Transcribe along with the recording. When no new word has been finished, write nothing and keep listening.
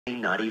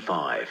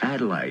95,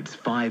 Adelaide's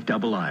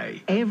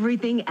FIVEaa.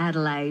 Everything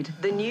Adelaide.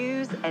 The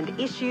news and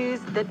issues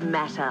that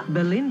matter.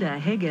 Belinda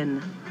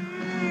Heggen.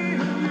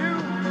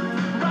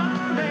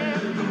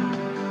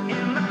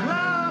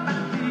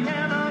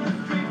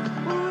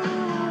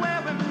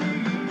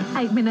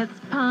 8 minutes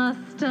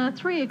past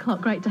 3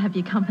 o'clock. Great to have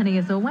your company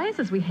as always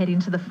as we head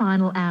into the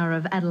final hour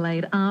of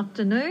Adelaide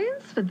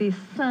afternoons for this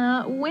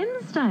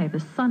Wednesday. The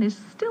sun is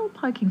still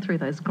poking through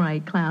those grey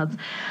clouds.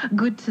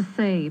 Good to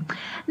see.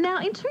 Now,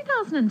 in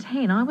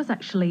 2010, I was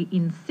actually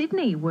in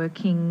Sydney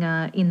working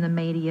in the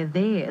media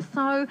there.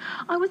 So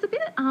I was a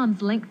bit at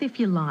arm's length, if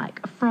you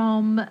like,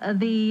 from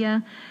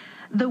the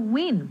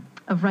win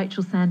of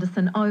Rachel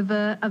Sanderson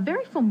over a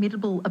very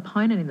formidable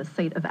opponent in the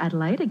seat of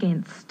Adelaide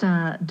against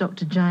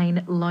Dr.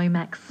 Jane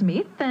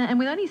Lomax-Smith. And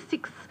with only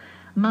 6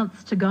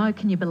 months to go,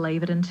 can you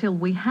believe it, until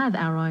we have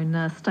our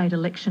own state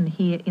election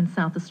here in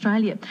South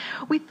Australia,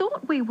 we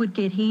thought we would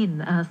get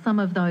in some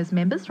of those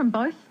members from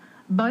both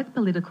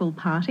political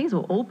parties,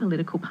 or all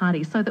political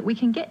parties, so that we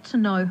can get to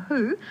know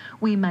who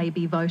we may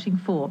be voting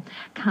for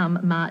come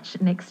March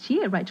next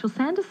year. Rachel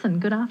Sanderson,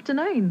 good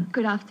afternoon.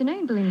 Good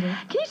afternoon, Belinda.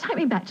 Can you take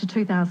me back to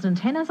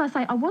 2010? As I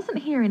say, I wasn't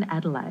here in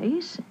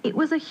Adelaide. It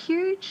was a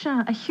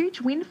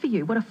huge win for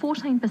you. What, a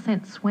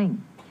 14%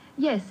 swing?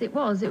 Yes, it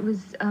was. It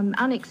was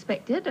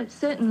unexpected.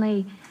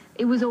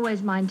 It was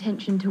always my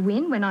intention to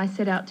win. When I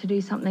set out to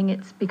do something,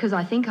 it's because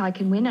I think I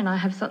can win and I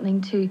have something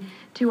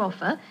to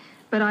offer.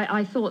 But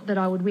I thought that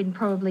I would win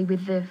probably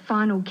with the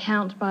final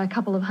count by a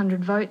couple of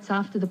hundred votes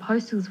after the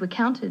postals were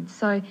counted.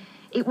 So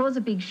it was a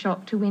big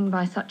shock to win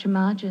by such a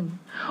margin.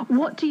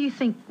 What do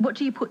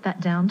you put that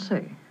down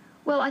to?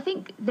 Well, I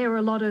think there were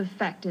a lot of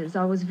factors.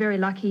 I was very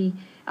lucky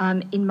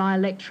in my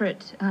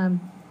electorate.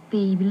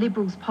 The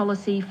Liberals'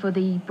 policy for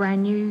the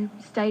brand new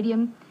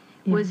stadium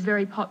was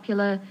very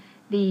popular.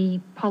 The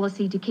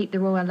policy to keep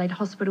the Royal Adelaide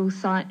Hospital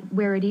site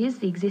where it is,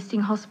 the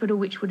existing hospital,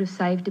 which would have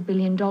saved $1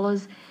 billion.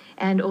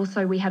 And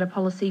also we had a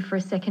policy for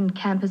a second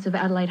campus of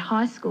Adelaide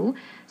High School.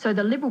 So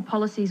the Liberal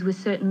policies were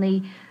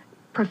certainly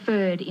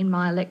preferred in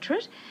my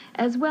electorate,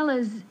 as well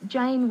as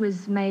Jane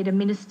was made a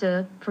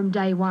minister from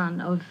day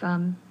one of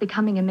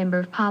becoming a Member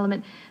of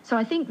Parliament. So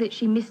I think that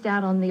she missed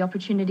out on the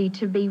opportunity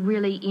to be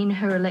really in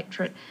her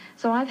electorate.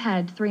 So I've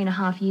had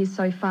 3.5 years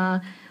so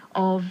far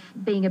of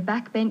being a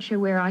backbencher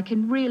where I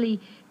can really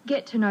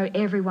get to know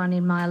everyone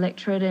in my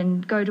electorate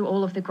and go to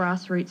all of the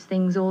grassroots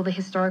things, all the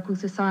historical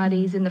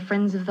societies and the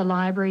Friends of the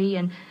Library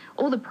and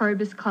all the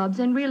Probus clubs,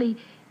 and really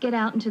get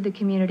out into the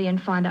community and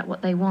find out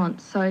what they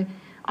want. So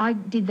I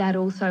did that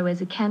also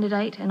as a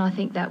candidate, and I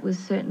think that was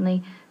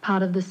certainly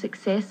part of the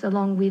success,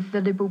 along with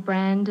the Liberal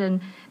brand.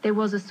 And there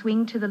was a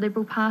swing to the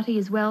Liberal Party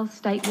as well,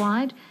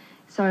 statewide.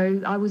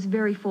 So I was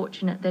very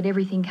fortunate that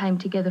everything came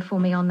together for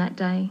me on that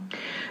day.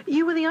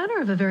 You were the owner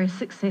of a very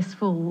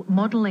successful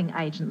modelling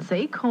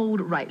agency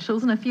called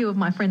Rachel's, and a few of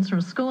my friends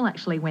from school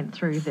actually went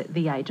through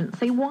the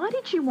agency. Why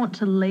did you want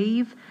to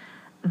leave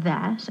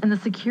that and the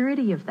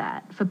security of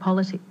that for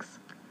politics?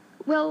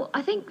 Well,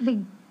 I think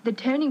the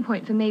turning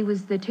point for me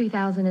was the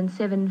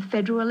 2007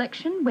 federal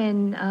election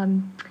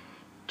when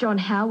John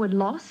Howard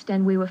lost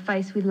and we were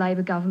faced with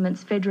Labor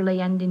governments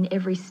federally and in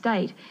every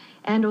state.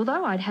 And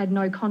although I'd had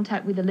no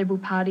contact with the Liberal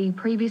Party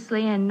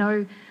previously and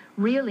no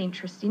real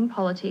interest in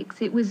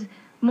politics, it was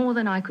more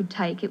than I could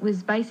take. It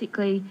was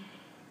basically,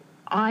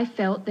 I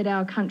felt that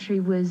our country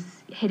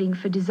was heading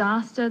for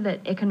disaster, that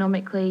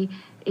economically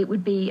it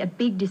would be a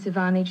big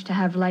disadvantage to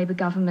have Labor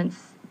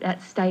governments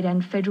at state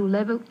and federal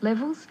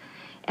levels.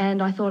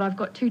 And I thought, I've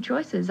got two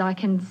choices. I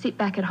can sit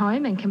back at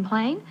home and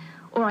complain,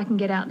 or I can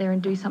get out there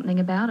and do something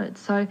about it.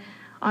 So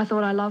I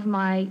thought I love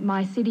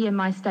my city and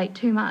my state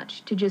too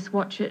much to just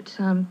watch it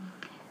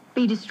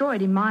be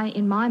destroyed in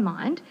my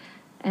mind.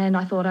 And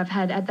I thought, I've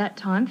had at that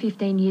time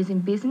 15 years in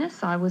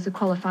business. I was a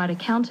qualified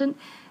accountant,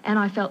 and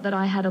I felt that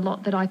I had a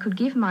lot that I could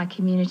give my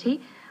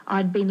community.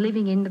 I'd been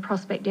living in the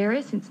Prospect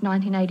area since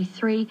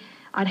 1983.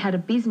 I'd had a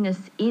business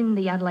in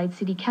the Adelaide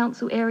City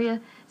Council area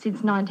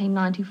since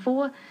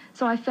 1994.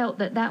 So I felt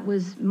that that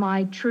was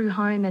my true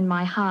home and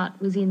my heart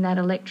was in that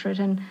electorate,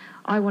 and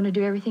I want to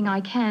do everything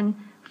I can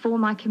for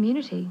my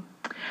community.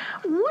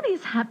 What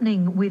is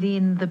happening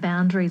within the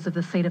boundaries of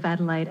the seat of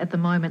Adelaide at the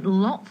moment?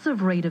 Lots of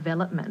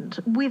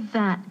redevelopment. With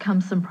that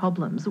comes some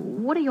problems.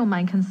 What are your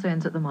main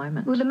concerns at the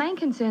moment? Well, the main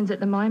concerns at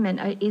the moment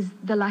is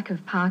the lack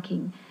of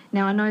parking.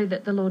 Now, I know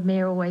that the Lord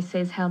Mayor always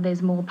says how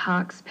there's more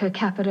parks per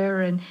capita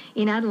and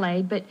in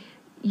Adelaide, but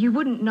you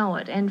wouldn't know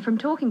it. And from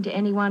talking to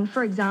anyone,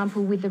 for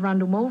example, with the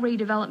Rundle Mall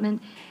redevelopment,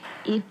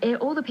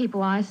 all the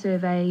people I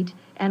surveyed,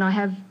 and I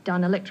have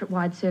done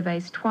electorate-wide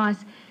surveys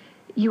twice,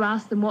 you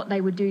ask them what they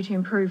would do to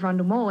improve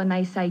Rundle Mall and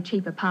they say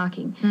cheaper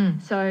parking.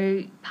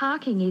 So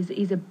parking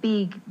is a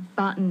big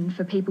button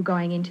for people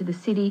going into the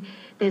city.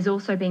 There's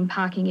also been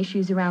parking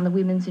issues around the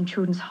Women's and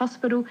Children's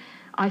Hospital.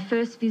 I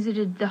first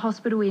visited the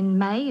hospital in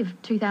May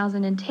of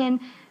 2010.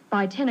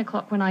 By 10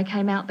 o'clock when I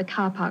came out, the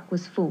car park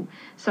was full.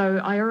 So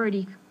I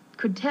already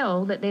could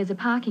tell that there's a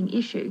parking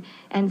issue.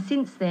 And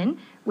since then,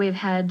 we've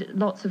had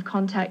lots of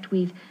contact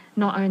with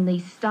not only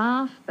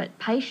staff but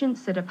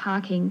patients that are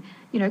parking,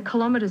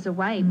 kilometres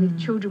away with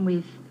children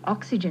with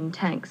oxygen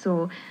tanks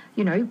or,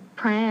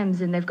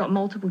 prams, and they've got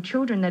multiple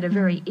children that are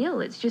very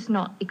ill. It's just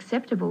not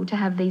acceptable to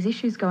have these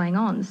issues going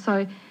on.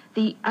 So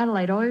the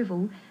Adelaide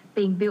Oval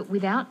being built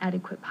without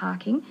adequate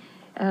parking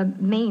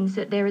means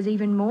that there is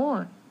even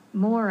more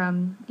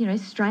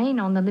strain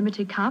on the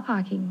limited car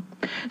parking.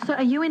 So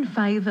are you in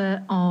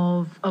favour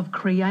of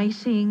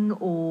creating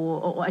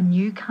or a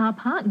new car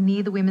park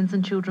near the Women's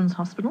and Children's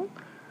Hospital?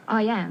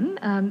 I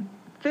am.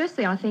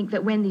 Firstly, I think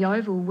that when the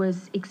Oval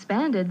was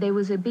expanded, there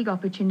was a big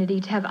opportunity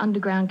to have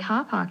underground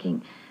car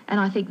parking. And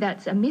I think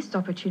that's a missed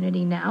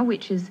opportunity now,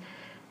 which is,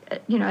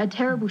 a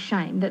terrible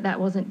shame that that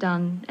wasn't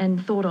done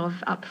and thought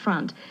of up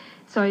front.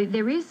 So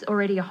there is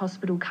already a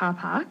hospital car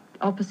park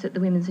opposite the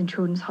Women's and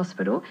Children's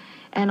Hospital,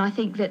 and I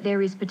think that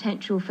there is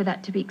potential for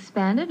that to be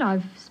expanded.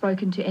 I've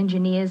spoken to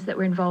engineers that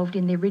were involved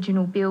in the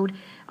original build.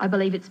 I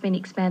believe it's been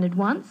expanded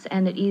once,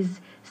 and it is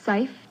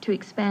safe to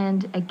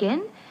expand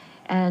again.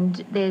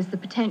 And there's the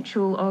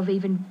potential of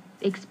even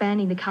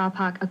expanding the car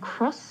park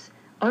across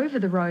over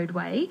the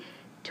roadway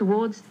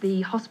towards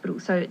the hospital,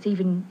 so it's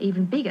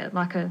even bigger,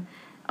 like a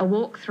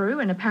walk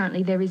through, and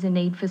apparently there is a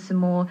need for some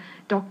more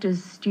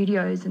doctors'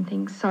 studios and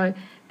things. So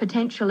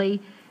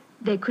potentially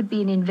there could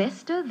be an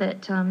investor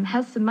that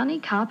has some money.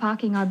 Car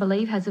parking, I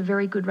believe, has a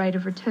very good rate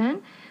of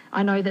return.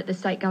 I know that the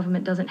state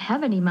government doesn't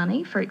have any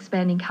money for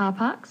expanding car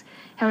parks.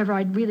 However,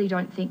 I really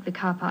don't think the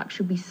car park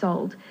should be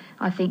sold.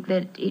 I think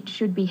that it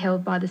should be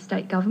held by the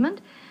state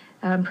government.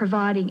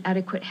 Providing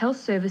adequate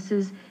health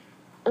services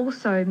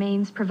also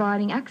means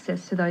providing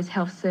access to those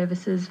health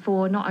services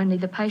for not only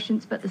the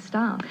patients but the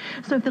staff.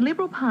 So if the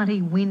Liberal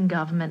Party win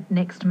government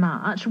next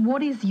March,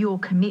 what is your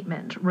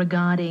commitment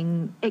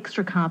regarding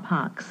extra car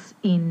parks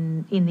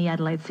in the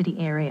Adelaide City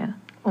area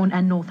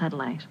and North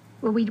Adelaide?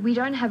 Well, we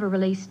don't have a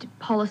released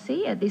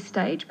policy at this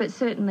stage, but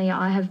certainly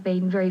I have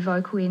been very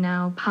vocal in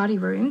our party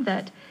room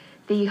that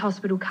the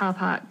hospital car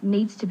park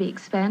needs to be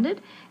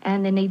expanded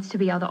and there needs to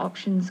be other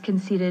options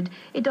considered.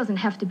 It doesn't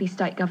have to be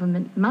state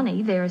government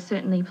money. There are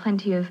certainly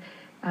plenty of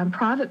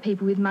private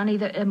people with money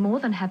that are more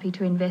than happy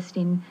to invest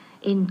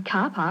in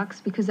car parks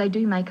because they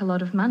do make a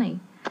lot of money.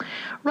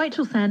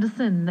 Rachel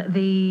Sanderson,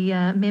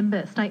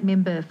 the state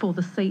member for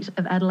the seat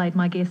of Adelaide,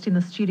 my guest in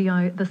the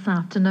studio this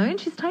afternoon.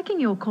 She's taking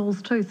your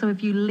calls too, so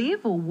if you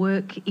live or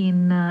work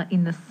in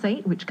the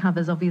seat, which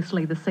covers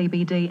obviously the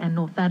CBD and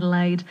North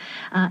Adelaide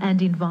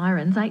and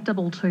environs,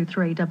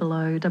 8223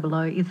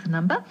 0000 is the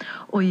number,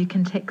 or you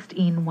can text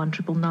in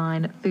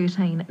 1999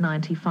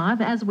 1395.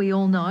 As we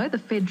all know, the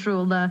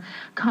federal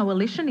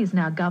coalition is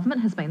now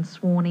government, has been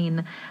sworn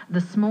in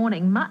this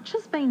morning. Much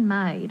has been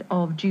made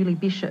of Julie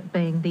Bishop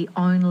being the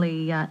only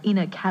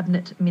inner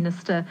cabinet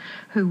minister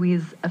who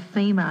is a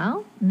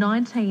female,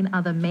 19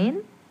 other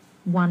men,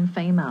 one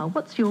female.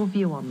 What's your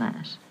view on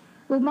that?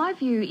 Well, my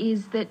view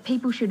is that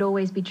people should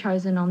always be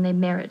chosen on their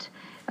merit.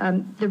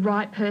 The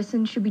right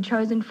person should be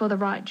chosen for the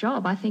right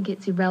job. I think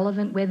it's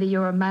irrelevant whether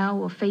you're a male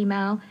or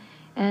female,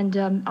 and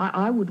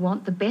I would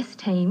want the best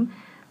team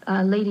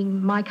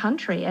leading my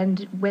country, and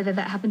whether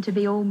that happened to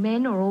be all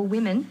men or all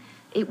women,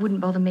 it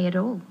wouldn't bother me at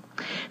all.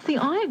 See,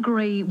 I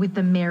agree with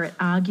the merit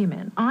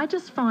argument. I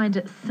just find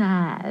it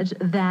sad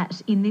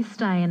that in this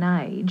day and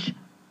age,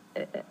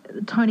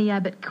 Tony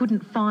Abbott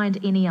couldn't find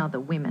any other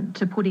women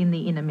to put in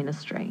the inner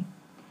ministry.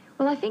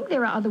 Well, I think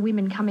there are other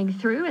women coming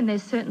through, and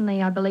there's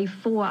certainly, I believe,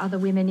 4 other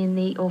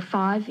women or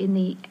 5 in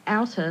the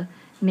outer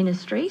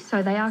ministry,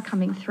 so they are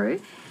coming through.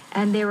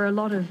 And there are a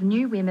lot of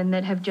new women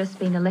that have just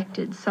been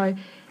elected. So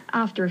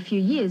after a few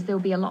years,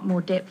 there'll be a lot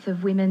more depth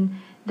of women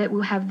that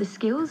will have the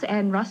skills.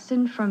 Anne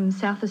Ruston from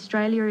South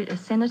Australia, a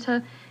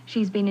senator,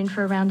 she's been in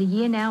for around a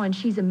year now, and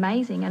she's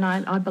amazing, and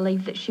I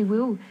believe that she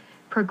will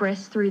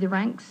progress through the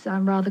ranks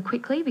rather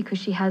quickly because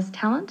she has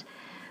talent.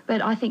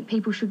 But I think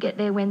people should get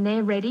there when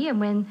they're ready and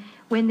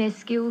when their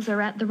skills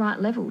are at the right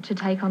level to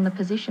take on the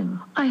position.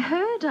 I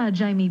heard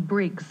Jamie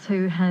Briggs,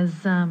 who has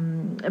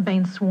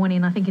been sworn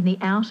in, I think, in the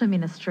outer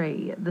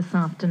ministry this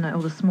afternoon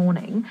or this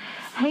morning.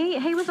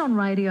 He was on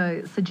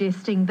radio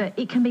suggesting that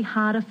it can be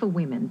harder for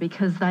women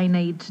because they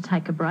need to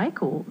take a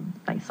break, or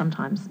they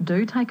sometimes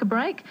do take a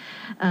break,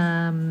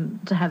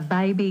 to have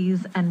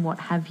babies and what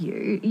have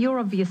you. You're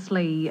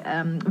obviously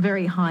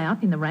very high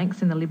up in the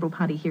ranks in the Liberal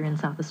Party here in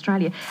South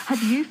Australia.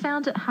 Have you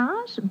found it hard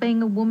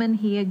being a woman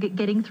here,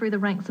 getting through the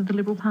ranks of the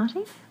Liberal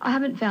Party? I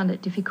haven't found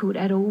it difficult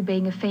at all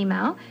being a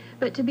female,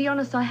 but to be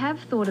honest, I have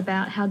thought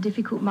about how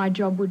difficult my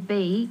job would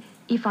be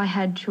if I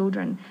had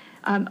children.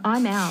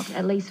 I'm out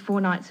at least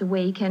 4 nights a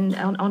week, and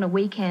on a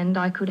weekend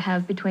I could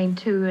have between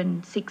 2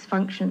 and 6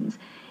 functions.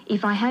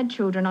 If I had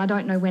children, I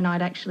don't know when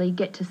I'd actually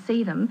get to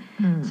see them.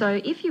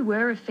 So if you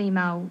were a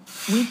female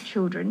with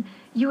children,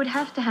 you would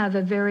have to have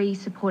a very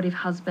supportive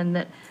husband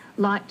that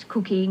liked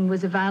cooking,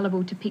 was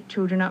available to pick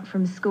children up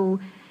from school,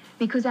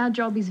 because our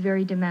job is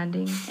very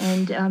demanding,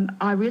 and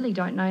I really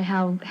don't know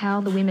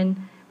how the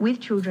women with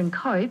children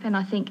cope. And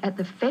I think at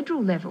the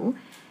federal level,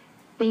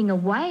 being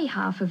away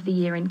half of the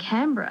year in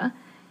Canberra,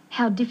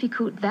 how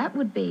difficult that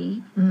would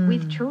be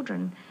with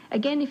children.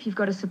 Again, if you've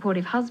got a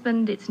supportive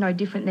husband, it's no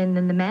different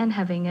than the man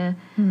having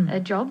a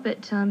job,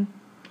 but...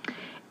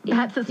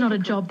 Perhaps it's not a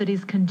job that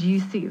is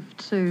conducive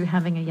to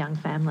having a young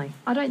family.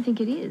 I don't think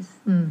it is.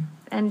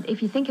 And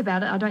if you think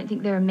about it, I don't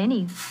think there are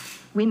many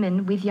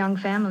women with young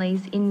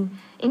families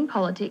in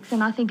politics,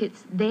 and I think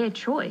it's their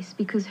choice,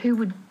 because who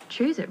would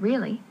choose it,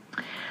 really?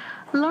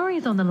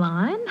 Laurie's on the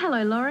line.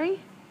 Hello,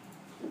 Laurie.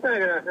 Hey,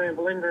 good afternoon,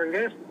 Belinda and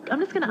guest. I'm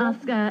just going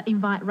to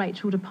invite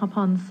Rachel to pop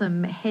on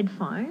some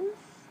headphones.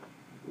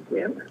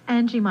 Yep.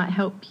 Angie might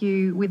help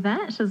you with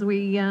that as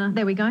we...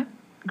 there we go.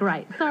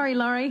 Great. Sorry,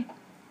 Laurie.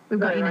 We've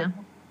got you now.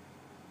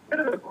 Bit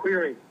of a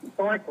query.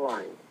 Bike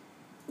lanes.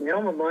 Now,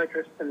 I'm a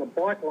motorist, and the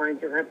bike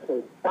lanes are an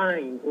absolute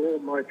bane for all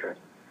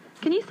motorists.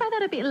 Can you say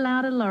that a bit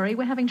louder, Laurie?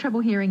 We're having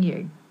trouble hearing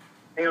you.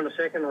 Hang on a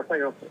second. I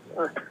think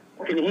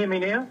can you hear me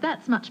now?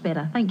 That's much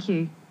better. Thank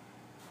you.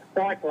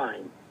 Bike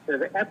lanes. They're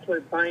the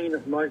absolute bane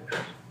of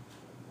motorists.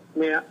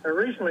 Now,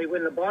 originally,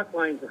 when the bike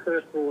lanes were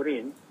first brought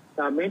in,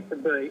 they were meant to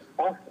be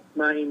off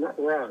main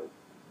road,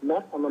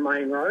 not on the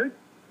main road,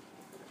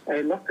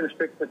 and not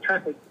constrict the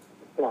traffic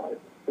flow.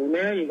 Well,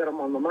 now you've got them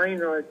on the main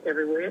road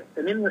everywhere,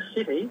 and in the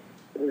city,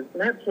 it is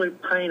an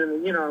absolute pain in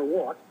the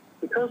you-know-what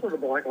because of the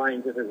bike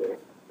lanes everywhere.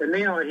 And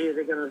now I hear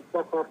they're going to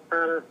block off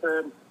part of,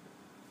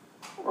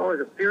 is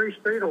it Fury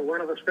Street or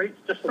one of the streets,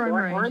 just the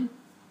bike lane?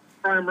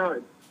 Frome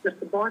Road, just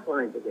the bike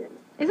lanes again.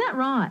 Is that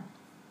right?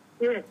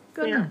 Yeah.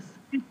 Goodness.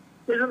 Now,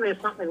 isn't there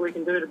something we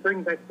can do to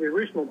bring back the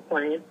original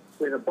plan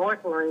where the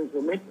bike lanes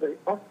were meant to be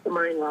off the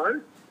main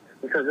road,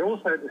 because they're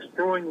also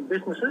destroying the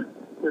businesses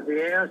with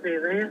the hours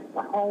they're there,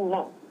 a whole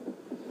lot.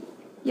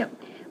 Yep.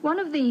 One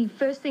of the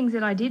first things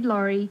that I did,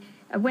 Laurie,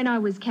 when I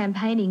was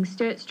campaigning,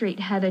 Sturt Street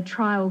had a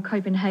trial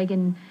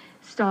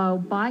Copenhagen-style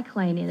bike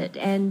lane in it,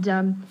 and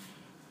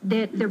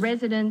the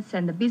residents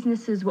and the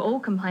businesses were all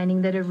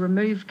complaining that it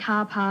removed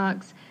car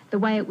parks. The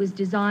way it was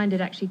designed, it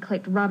actually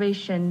collected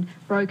rubbish and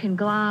broken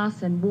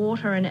glass and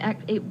water, and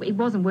it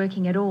wasn't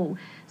working at all.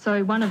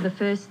 So one of the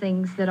first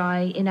things that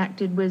I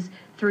enacted was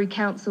through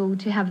council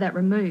to have that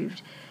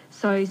removed.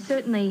 So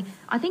certainly,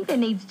 I think there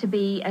needs to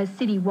be a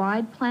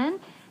city-wide plan.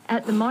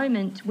 At the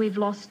moment, we've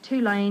lost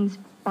 2 lanes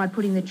by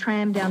putting the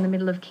tram down the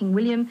middle of King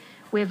William.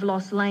 We've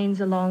lost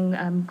lanes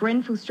along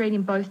Grenfell Street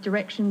in both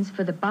directions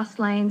for the bus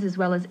lanes as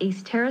well as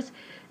East Terrace.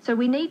 So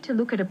we need to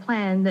look at a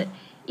plan that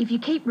if you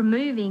keep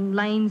removing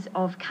lanes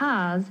of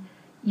cars,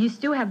 you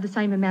still have the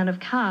same amount of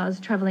cars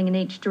travelling in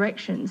each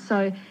direction.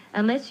 So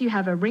unless you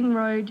have a ring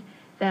road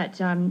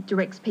that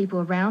directs people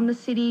around the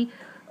city,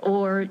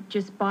 or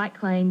just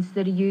bike lanes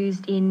that are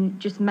used in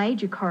just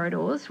major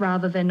corridors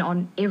rather than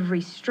on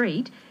every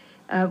street,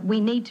 we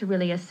need to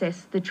really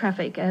assess the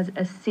traffic as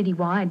a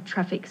citywide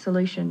traffic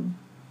solution.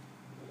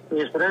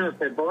 Yes, but as I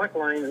said, bike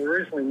lanes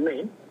originally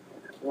meant,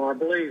 well, I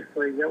believe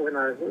when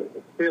I was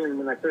feeling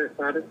when they first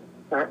started,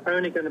 are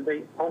only going to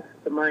be off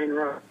the main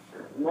road,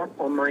 not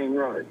on main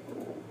road.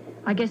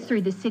 I guess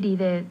through the city,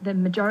 the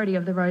majority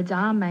of the roads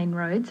are main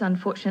roads,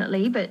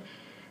 unfortunately, but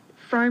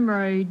Frome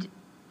Road,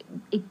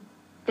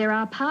 there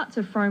are parts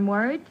of Frome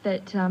Road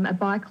that a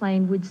bike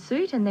lane would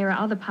suit, and there are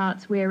other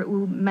parts where it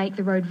will make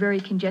the road very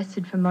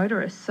congested for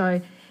motorists.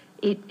 So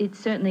it's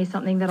certainly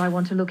something that I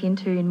want to look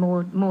into in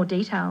more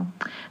detail.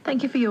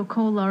 Thank you for your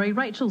call, Laurie.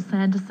 Rachel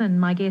Sanderson,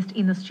 my guest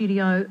in the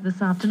studio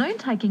this afternoon,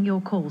 taking your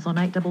calls on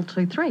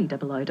 8223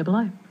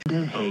 0000.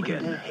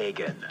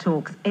 Heggen.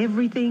 Talks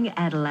everything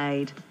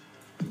Adelaide.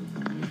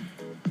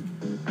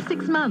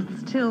 6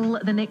 months till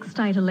the next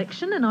state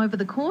election, and over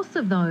the course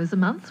of those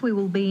months we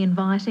will be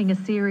inviting a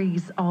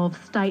series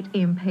of state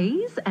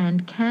MPs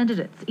and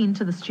candidates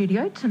into the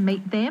studio to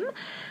meet them,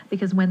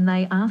 because when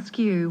they ask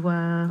you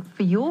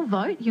for your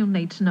vote, you'll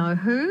need to know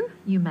who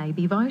you may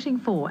be voting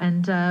for.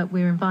 And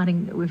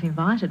we've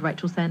invited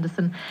Rachel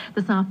Sanderson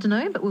this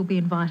afternoon, but we'll be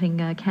inviting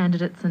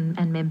candidates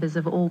and members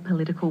of all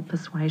political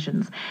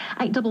persuasions.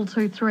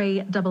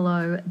 8223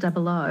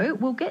 0000.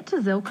 We'll get to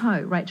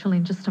Zelco, Rachel,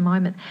 in just a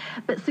moment.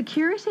 But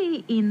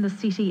security in the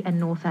city and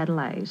North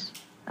Adelaide,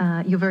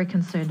 you're very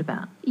concerned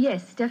about.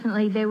 Yes,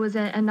 definitely. There was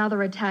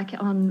another attack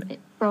on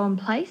Bowen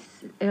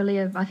Place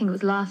earlier, I think it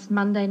was last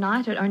Monday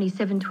night at only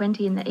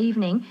 7:20 in the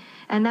evening,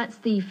 and that's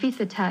the 5th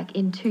attack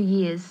in 2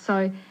 years.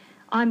 So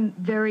I'm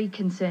very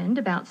concerned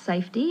about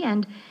safety,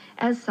 and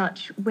as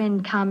such,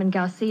 when Carmen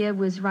Garcia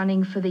was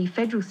running for the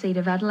federal seat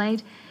of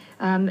Adelaide,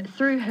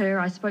 through her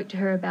I spoke to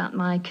her about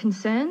my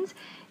concerns,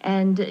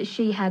 and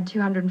she had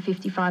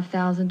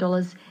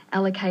 $255,000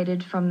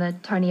 allocated from the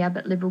Tony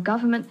Abbott Liberal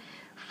government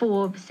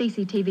for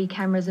CCTV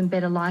cameras and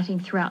better lighting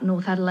throughout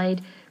North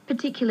Adelaide,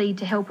 particularly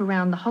to help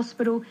around the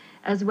hospital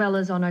as well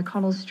as on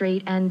O'Connell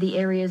Street and the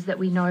areas that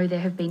we know there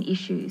have been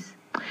issues.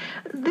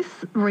 This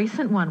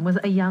recent one, was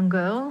a young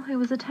girl who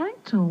was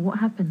attacked, or what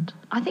happened?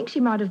 I think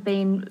she might have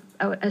been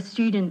a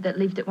student that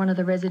lived at one of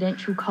the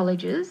residential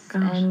colleges.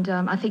 Gosh. And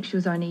I think she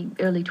was only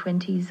early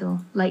 20s or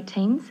late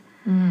teens.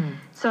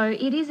 So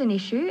it is an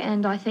issue,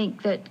 and I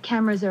think that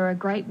cameras are a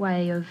great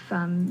way of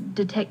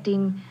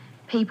detecting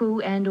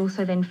people and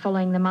also then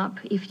following them up.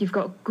 If you've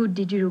got good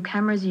digital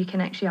cameras, you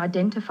can actually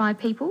identify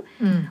people.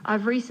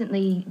 I've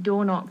recently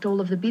door-knocked all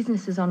of the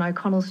businesses on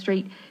O'Connell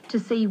Street to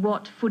see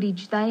what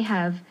footage they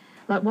have,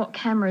 like what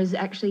cameras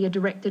actually are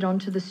directed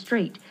onto the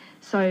street.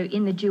 So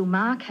in the Jill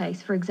Marr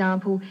case, for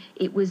example,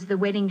 it was the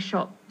wedding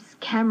shop's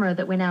camera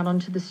that went out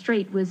onto the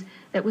street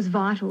that was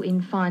vital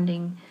in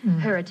finding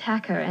her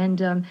attacker.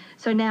 And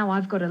so now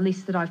I've got a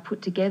list that I've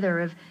put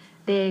together of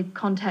their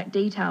contact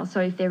details.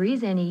 So if there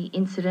is any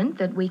incident,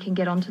 that we can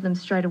get onto them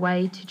straight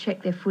away to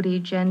check their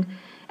footage and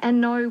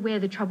know where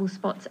the trouble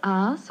spots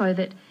are, so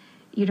that,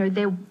 you know,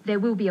 there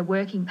will be a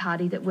working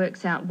party that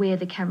works out where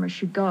the cameras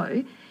should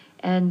go.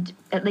 And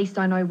at least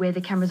I know where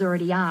the cameras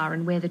already are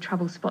and where the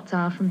trouble spots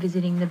are from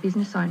visiting the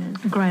business owners.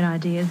 Great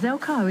idea.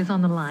 Zelko is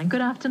on the line.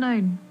 Good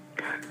afternoon.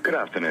 Good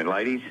afternoon,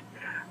 ladies.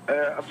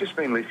 I've just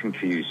been listening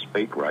to you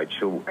speak,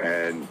 Rachel,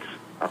 and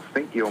I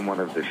think you're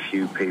one of the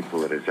few people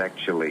that has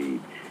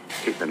actually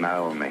hit the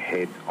nail on the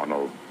head on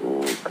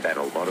about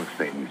a lot of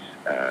things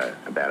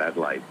about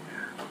Adelaide.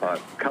 A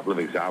couple of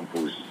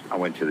examples. I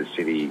went to the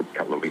city a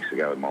couple of weeks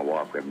ago with my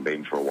wife. We haven't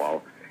been for a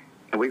while.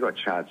 And we got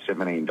charged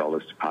 $17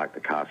 to park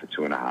the car for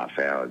 2.5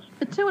 hours.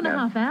 For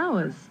 2.5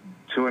 hours?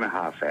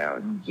 2.5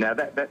 hours. Now,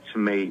 that to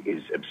me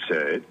is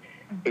absurd.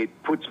 It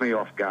puts me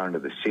off going to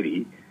the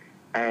city.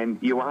 And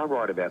you are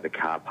right about the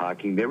car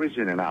parking. There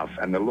isn't enough.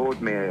 And the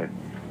Lord Mayor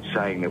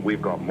saying that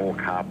we've got more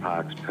car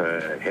parks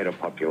per head of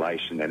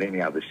population than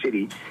any other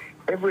city.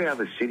 Every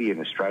other city in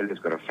Australia has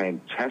got a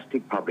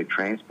fantastic public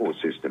transport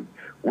system.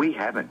 We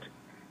haven't.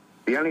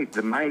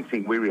 The main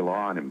thing we rely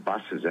on in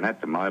buses, and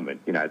at the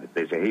moment, you know,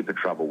 there's a heap of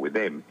trouble with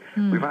them.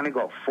 We've only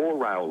got 4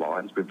 rail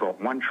lines. We've got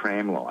 1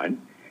 tram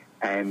line.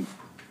 And,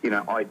 you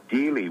know,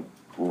 ideally,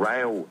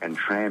 rail and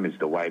tram is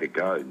the way to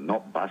go,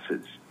 not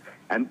buses.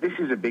 And this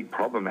is a big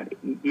problem.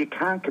 And you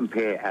can't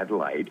compare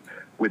Adelaide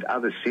with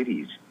other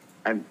cities.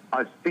 And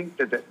I think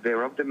that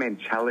they're of the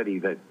mentality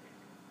that,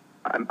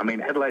 I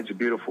mean, Adelaide's a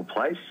beautiful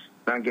place,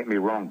 don't get me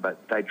wrong,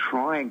 but they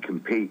try and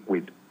compete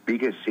with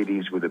bigger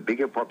cities with a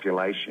bigger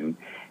population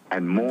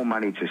and more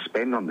money to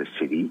spend on the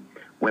city,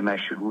 when they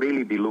should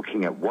really be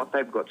looking at what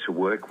they've got to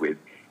work with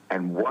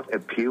and what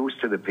appeals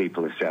to the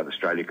people of South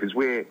Australia, because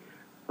we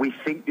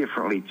think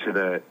differently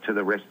to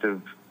the rest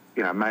of,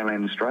 you know,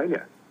 mainland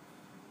Australia.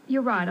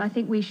 You're right. I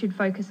think we should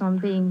focus on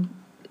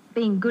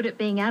being good at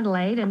being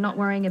Adelaide and not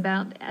worrying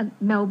about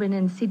Melbourne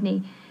and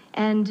Sydney.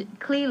 And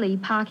clearly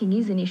parking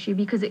is an issue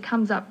because it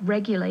comes up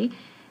regularly.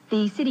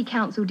 The City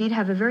Council did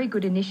have a very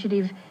good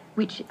initiative,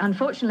 which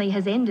unfortunately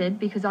has ended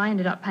because I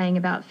ended up paying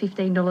about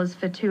 $15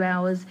 for 2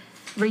 hours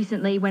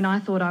recently when I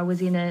thought I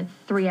was in a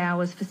 3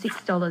 hours for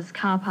 $6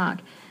 car park.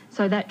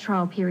 So that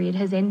trial period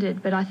has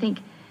ended. But I think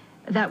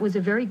that was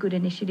a very good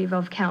initiative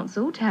of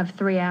council to have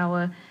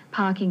 3-hour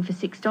parking for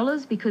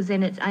 $6, because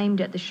then it's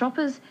aimed at the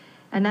shoppers,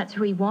 and that's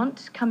who we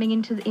want coming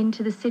into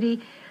the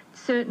city.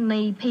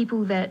 Certainly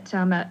people that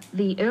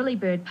the early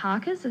bird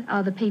parkers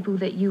are the people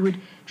that you would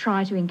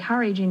try to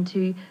encourage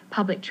into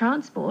public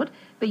transport,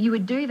 but you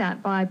would do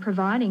that by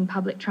providing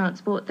public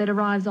transport that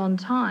arrives on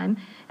time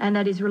and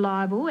that is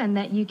reliable and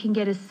that you can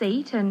get a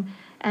seat and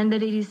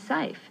that it is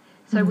safe.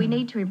 So we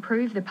need to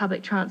improve the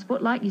public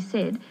transport. Like you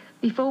said,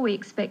 before we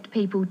expect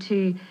people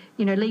to,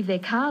 you know, leave their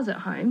cars at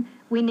home,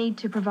 we need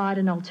to provide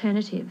an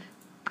alternative.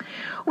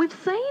 We've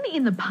seen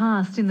in the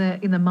past, in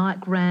the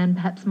Mike Rann,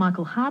 perhaps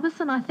Michael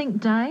Harbison, I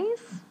think, days,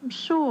 I'm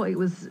sure it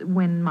was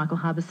when Michael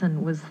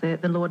Harbison was the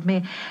Lord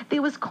Mayor,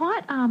 there was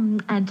quite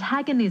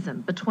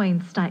antagonism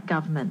between state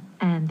government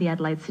and the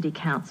Adelaide City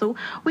Council.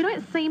 We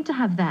don't seem to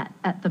have that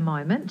at the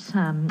moment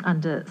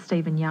under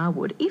Stephen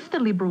Yarwood. If the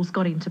Liberals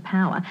got into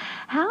power,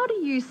 how do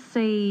you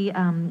see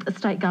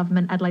state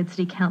government, Adelaide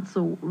City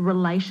Council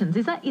relations?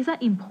 Is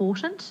that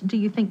important? Do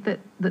you think that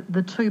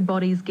the two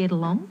bodies get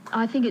along?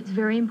 I think it's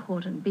very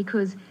important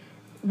because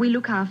we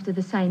look after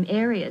the same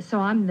areas. So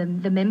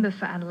I'm the member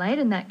for Adelaide,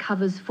 and that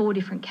covers 4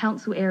 different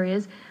council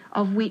areas,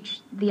 of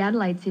which the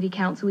Adelaide City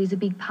Council is a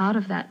big part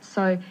of that.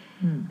 So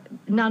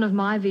none of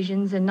my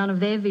visions and none of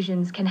their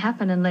visions can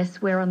happen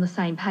unless we're on the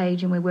same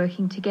page and we're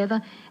working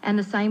together. And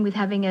the same with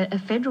having a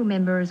federal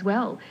member as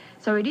well.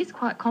 So it is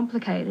quite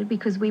complicated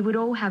because we would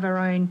all have our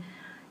own,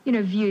 you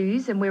know,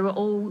 views, and we were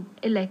all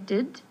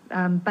elected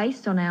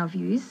based on our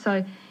views.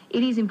 So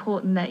it is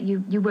important that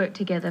you work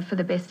together for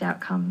the best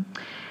outcome.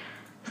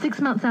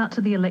 6 months out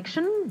to the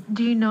election,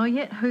 do you know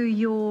yet who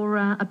your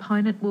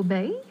opponent will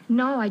be?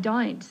 No, I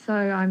don't. So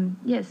I'm,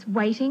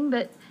 waiting.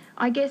 But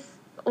I guess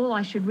all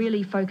I should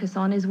really focus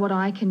on is what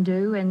I can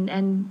do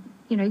and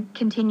you know,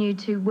 continue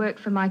to work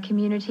for my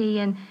community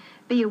and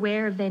be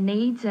aware of their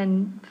needs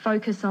and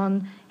focus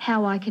on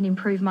how I can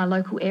improve my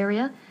local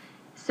area.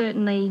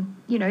 Certainly,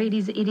 you know, it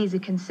is a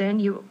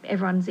concern.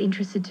 Everyone's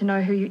interested to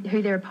know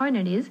who their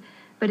opponent is,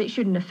 but it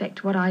shouldn't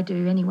affect what I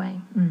do anyway.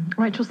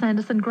 Rachel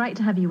Sanderson, great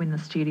to have you in the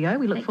studio.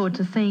 We look forward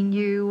to seeing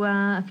you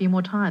a few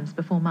more times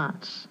before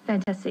March.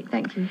 Fantastic,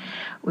 thank you.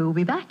 We will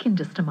be back in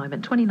just a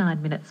moment,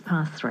 29 minutes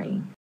past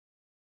 3.